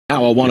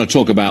Now I want to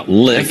talk about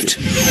Lyft.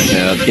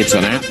 It's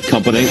an app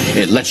company.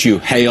 It lets you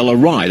hail a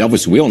ride.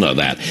 Obviously, we all know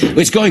that.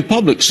 It's going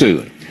public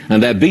soon,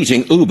 and they're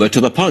beating Uber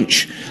to the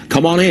punch.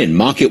 Come on in,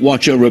 market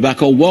watcher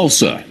Rebecca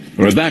Walser.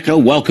 Rebecca,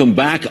 welcome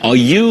back. Are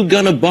you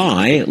going to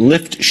buy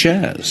Lyft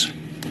shares?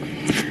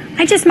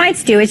 I just might,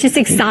 Stu. It's just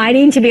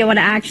exciting to be able to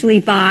actually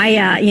buy,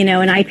 an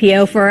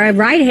IPO for a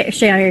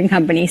ride-sharing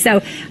company.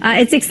 So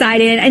it's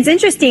exciting. And it's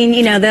interesting,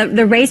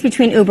 the race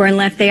between Uber and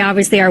Lyft, they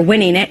obviously are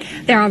winning it.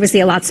 They're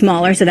obviously a lot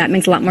smaller, so that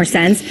makes a lot more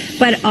sense.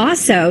 But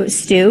also,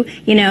 Stu,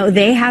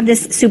 they have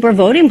this super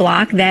voting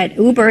block that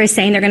Uber is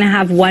saying they're going to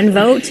have one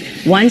vote,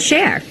 one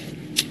share.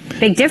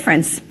 Big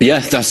difference.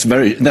 Yes, that's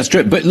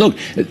true. But look,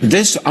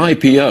 this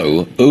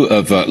IPO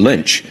of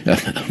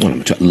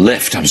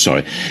Lyft, I'm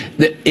sorry,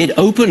 it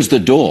opens the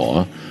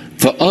door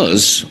for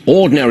us,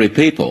 ordinary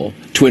people,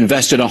 to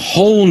invest in a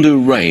whole new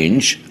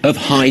range of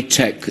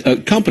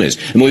high-tech companies.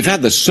 And we've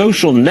had the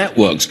social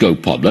networks go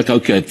public,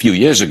 a few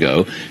years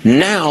ago.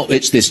 Now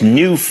it's this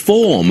new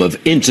form of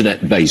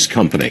internet-based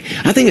company.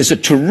 I think it's a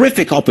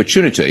terrific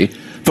opportunity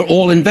for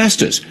all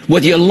investors.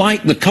 Whether you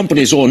like the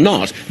companies or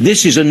not,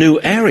 this is a new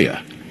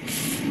area.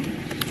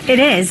 It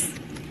is.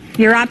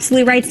 You're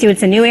absolutely right, Stu.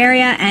 It's a new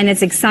area, and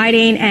it's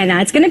exciting, and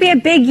it's going to be a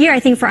big year, I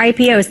think, for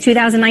IPOs.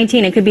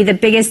 2019, it could be the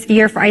biggest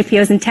year for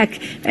IPOs in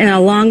tech in a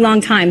long,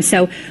 long time.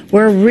 So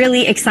we're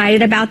really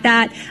excited about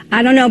that.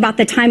 I don't know about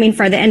the timing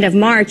for the end of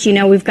March.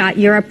 We've got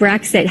Europe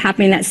Brexit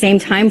happening that same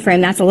time frame.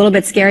 That's a little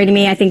bit scary to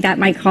me. I think that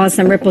might cause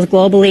some ripples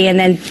globally, and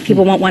then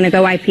people won't want to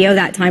go IPO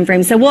that time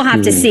frame. So we'll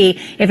have to see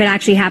if it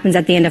actually happens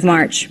at the end of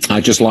March. I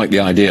just like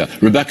the idea.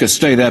 Rebecca,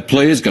 stay there,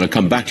 please. Going to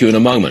come back to you in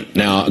a moment.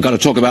 Now, I've got to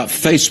talk about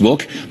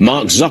Facebook.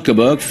 Mark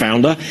Zuckerberg,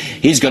 founder,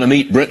 he's going to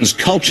meet Britain's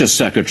culture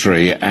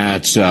secretary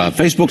at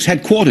Facebook's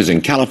headquarters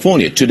in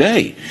California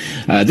today.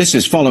 This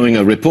is following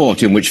a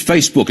report in which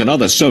Facebook and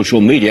other social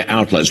media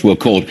outlets were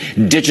called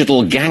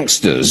digital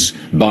gangsters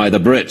by the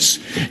Brits.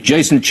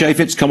 Jason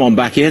Chaffetz, come on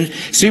back in.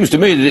 Seems to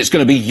me that it's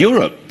going to be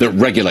Europe that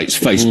regulates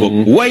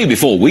Facebook way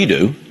before we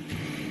do.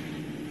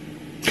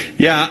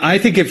 Yeah, I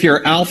think if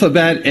you're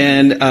Alphabet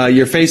and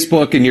your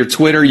Facebook and your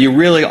Twitter, you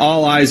really,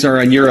 all eyes are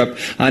on Europe.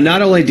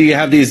 Not only do you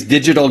have these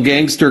digital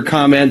gangster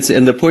comments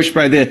and the push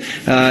by the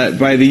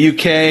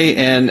UK,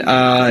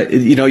 and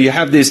you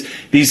have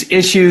these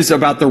issues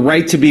about the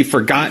right to be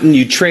forgotten.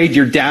 You trade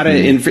your data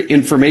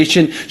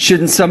information.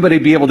 Shouldn't somebody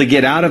be able to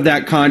get out of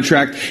that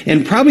contract?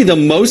 And probably the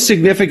most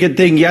significant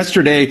thing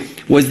yesterday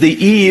was the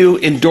EU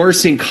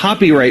endorsing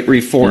copyright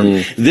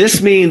reform.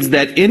 This means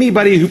that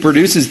anybody who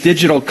produces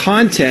digital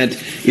content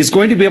is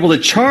going to be able to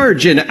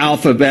charge an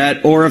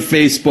Alphabet or a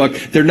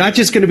Facebook. They're not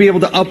just going to be able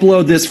to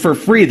upload this for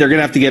free. They're going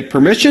to have to get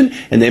permission,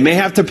 and they may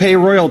have to pay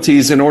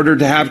royalties in order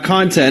to have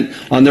content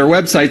on their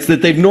websites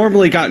that they've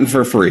normally gotten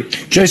for free.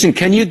 Jason,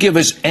 can you give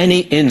us any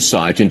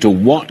insight into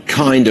what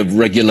kind of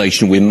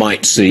regulation we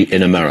might see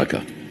in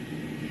America?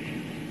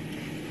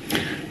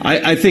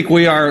 I think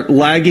we are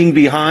lagging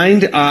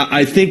behind.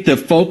 I think the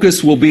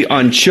focus will be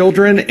on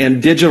children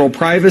and digital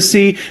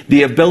privacy,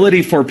 the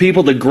ability for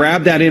people to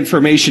grab that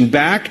information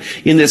back.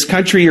 In this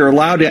country, you're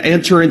allowed to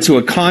enter into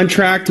a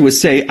contract with,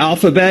 say,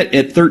 Alphabet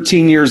at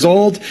 13 years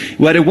old.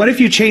 What if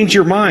you change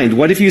your mind?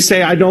 What if you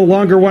say, I no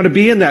longer want to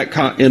be in that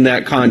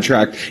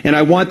contract, and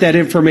I want that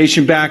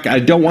information back? I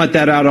don't want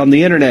that out on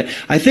the internet.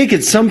 I think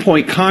at some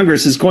point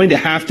Congress is going to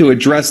have to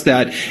address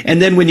that.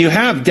 And then when you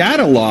have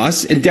data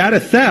loss and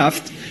data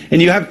theft,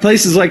 and you have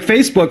places like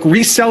Facebook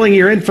reselling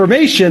your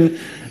information,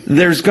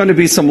 there's going to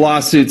be some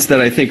lawsuits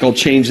that I think will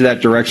change that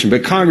direction.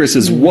 But Congress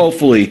is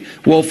woefully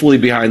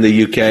behind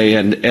the UK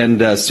and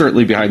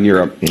certainly behind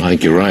Europe. I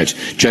think you're right.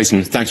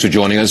 Jason, thanks for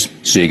joining us.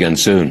 See you again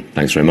soon.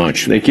 Thanks very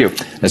much. Thank you.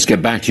 Let's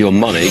get back to your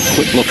money.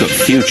 Quick look at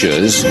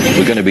futures.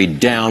 We're going to be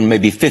down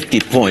maybe 50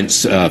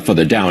 points for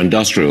the Dow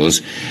Industrials.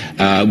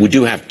 We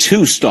do have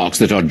two stocks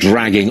that are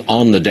dragging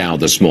on the Dow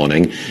this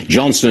morning,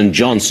 Johnson &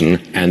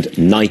 Johnson and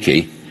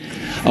Nike.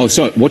 Oh,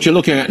 so what you're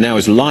looking at now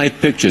is live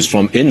pictures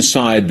from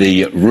inside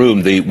the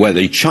room where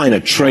the China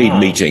trade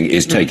meeting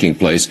is taking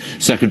place.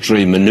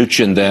 Secretary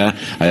Mnuchin there.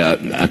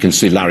 I can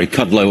see Larry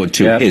Kudlow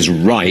to his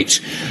right.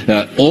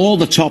 All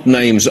the top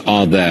names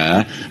are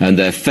there, and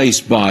they're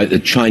faced by the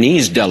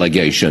Chinese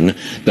delegation.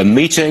 The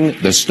meeting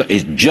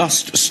is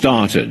just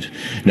started.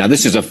 Now,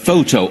 this is a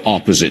photo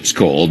op, as it's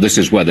called. This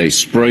is where they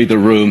spray the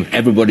room.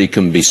 Everybody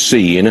can be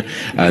seen,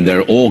 and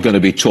they're all going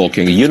to be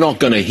talking. You're not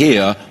going to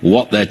hear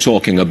what they're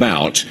talking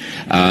about.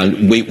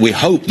 And we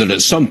hope that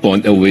at some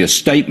point there will be a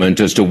statement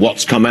as to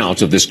what's come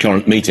out of this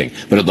current meeting.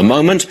 But at the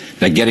moment,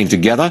 they're getting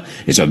together.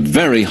 It's a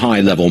very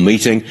high-level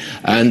meeting,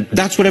 and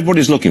that's what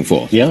everybody's looking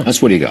for. Yeah.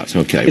 That's what you got.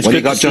 Okay. What do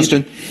you got,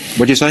 Justin?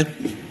 What did you say?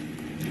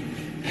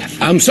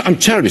 I'm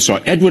terribly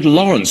sorry. Edward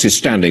Lawrence is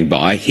standing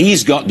by.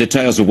 He's got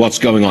details of what's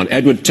going on.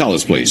 Edward, tell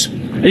us, please.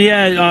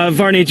 Yeah,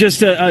 Varney,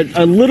 just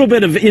a little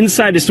bit of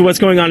insight as to what's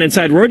going on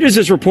inside. Reuters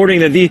is reporting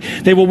that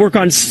they will work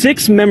on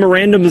 6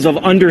 memorandums of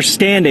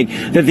understanding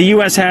that the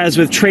U.S. has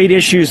with trade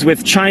issues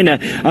with China.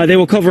 They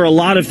will cover a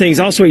lot of things.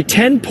 Also, a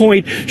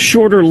 10-point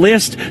shorter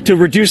list to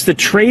reduce the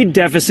trade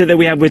deficit that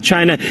we have with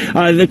China.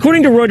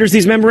 According to Reuters,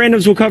 these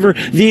memorandums will cover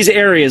these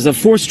areas: the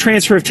forced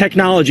transfer of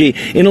technology,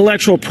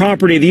 intellectual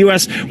property. The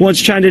U.S.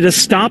 wants China to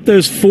stop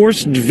those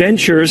forced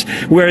ventures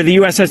where the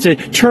U.S. has to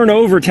turn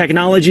over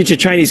technology to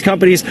Chinese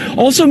companies.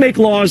 Also make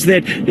laws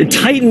that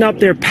tighten up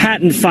their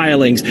patent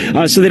filings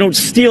so they don't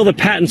steal the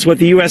patents what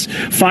the U.S.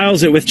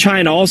 files it with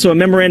China. Also a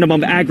memorandum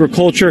of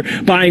agriculture,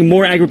 buying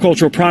more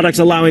agricultural products,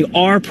 allowing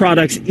our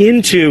products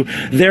into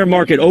their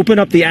market, open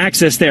up the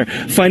access there.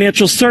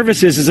 Financial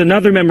services is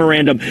another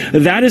memorandum.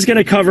 That is going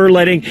to cover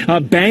letting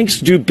banks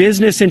do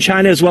business in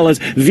China, as well as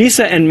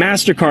Visa and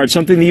MasterCard,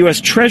 something the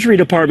U.S. Treasury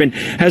Department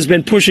has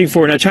been pushing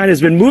for. Now, China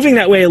has been moving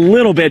that way a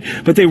little bit,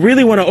 but they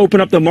really want to open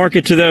up the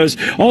market to those.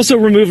 Also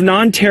remove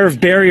non-tariff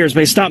barriers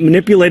by stop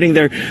manipulating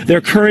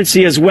their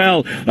currency as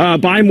well.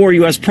 Buy more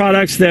U.S.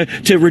 products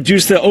to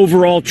reduce the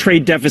overall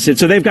trade deficit.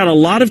 So they've got a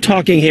lot of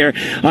talking here,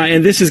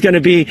 and this is going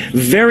to be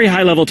very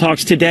high-level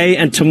talks today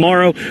and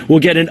tomorrow. We'll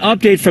get an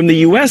update from the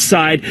U.S.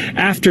 side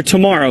after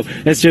tomorrow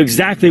as to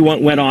exactly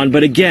what went on.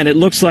 But again, it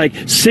looks like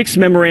 6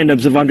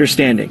 memorandums of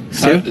understanding.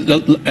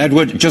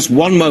 Edward, just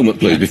one moment,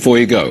 please, before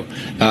you go.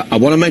 I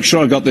want to make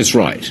sure I got this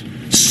right.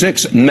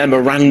 6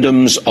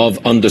 memorandums of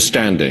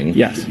understanding,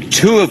 yes,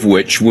 2 of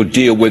which would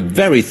deal with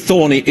very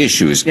thorny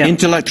issues, yeah,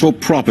 intellectual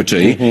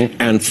property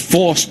and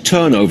forced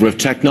turnover of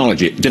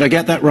technology. Did I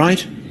get that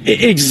right?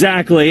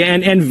 Exactly,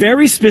 and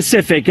very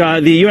specific.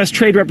 The U.S.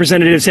 Trade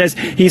Representative says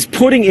he's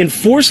putting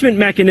enforcement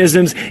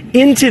mechanisms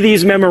into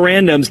these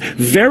memorandums,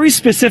 very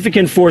specific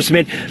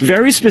enforcement,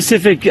 very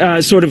specific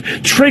sort of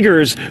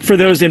triggers for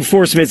those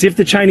enforcements if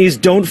the Chinese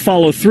don't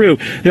follow through.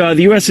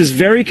 The U.S. is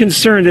very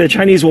concerned that the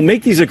Chinese will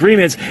make these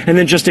agreements and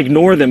then just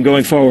ignore them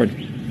going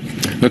forward.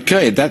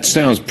 Okay, that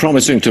sounds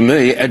promising to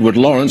me. Edward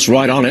Lawrence,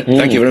 right on it.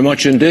 Thank you very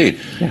much indeed.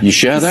 Yeah. You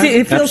share that? See,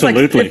 it feels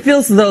Absolutely. it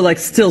feels though like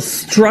still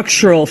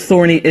structural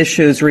thorny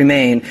issues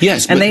remain.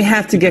 Yes, and they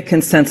have to get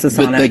consensus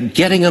on it. But they're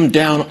getting them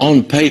down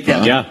on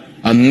paper. Yeah.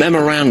 A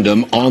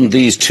memorandum on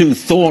these 2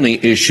 thorny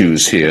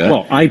issues here.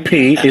 Well, IP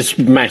is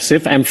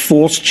massive, and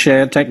forced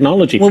shared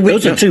technology. Well,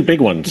 those are 2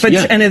 big ones. But,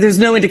 and there's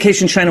no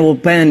indication China will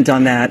bend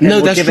on that. And no,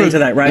 that's give true. Into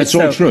that, right? That's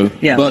all true.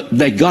 Yeah. But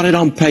they got it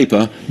on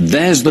paper.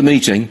 There's the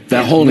meeting.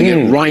 They're holding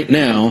it right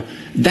now.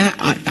 That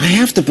I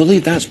have to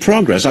believe that's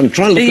progress. I'm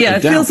trying to look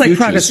at the it feels like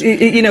progress.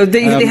 You know,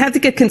 they have to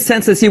get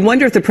consensus. You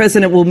wonder if the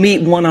president will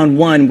meet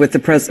one-on-one with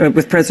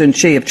with President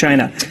Xi of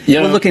China.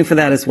 Yeah. We're looking for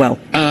that as well.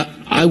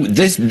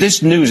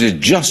 This news is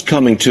just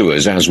coming to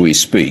us as we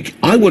speak.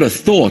 I would have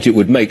thought it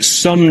would make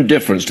some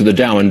difference to the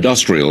Dow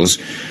Industrials,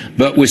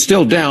 but we're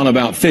still down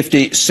about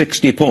 50,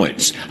 60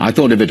 points. I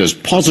thought of it as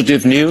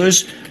positive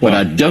news, but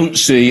I don't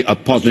see a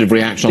positive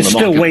reaction on the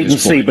market. It's still wait and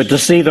see, but to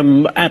see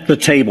them at the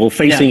table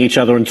facing each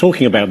other and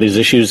talking about these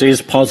issues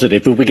is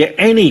positive. If we get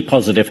any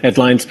positive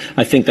headlines,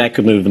 I think that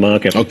could move the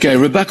market. Okay,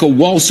 Rebecca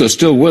Walser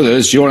still with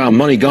us. You're our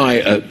money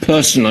guy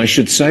person, I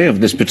should say, of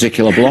this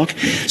particular block.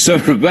 So,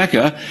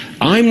 Rebecca,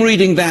 I'm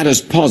reading that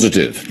as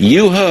positive.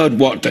 You heard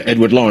what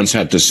Edward Lawrence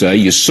had to say.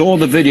 You saw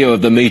the video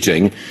of the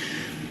meeting.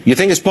 You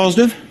think it's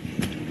positive?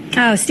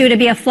 Oh, Stu, to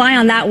be a fly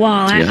on that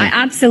wall,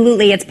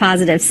 absolutely it's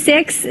positive.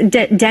 6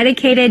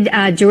 dedicated,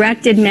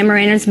 directed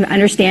memorandums of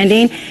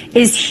understanding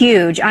is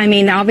huge. I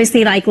mean,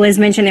 obviously, like Liz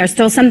mentioned, there are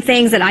still some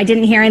things that I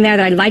didn't hear in there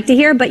that I'd like to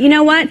hear, but you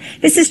know what?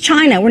 This is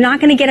China. We're not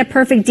going to get a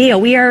perfect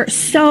deal. We are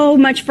so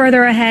much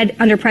further ahead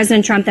under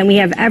President Trump than we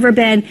have ever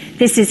been.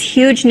 This is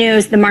huge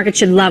news. The market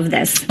should love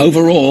this.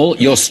 Overall,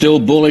 you're still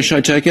bullish,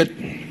 I take it?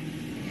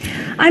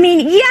 I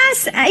mean,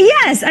 yes.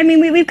 I mean,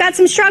 we've got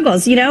some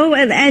struggles, you know,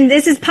 and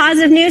this is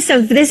positive news.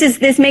 So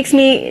this makes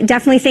me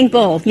definitely think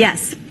bull.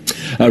 Yes.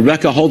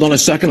 Rebecca, hold on a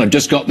second. I've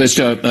just got this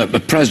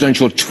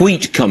presidential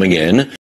tweet coming in.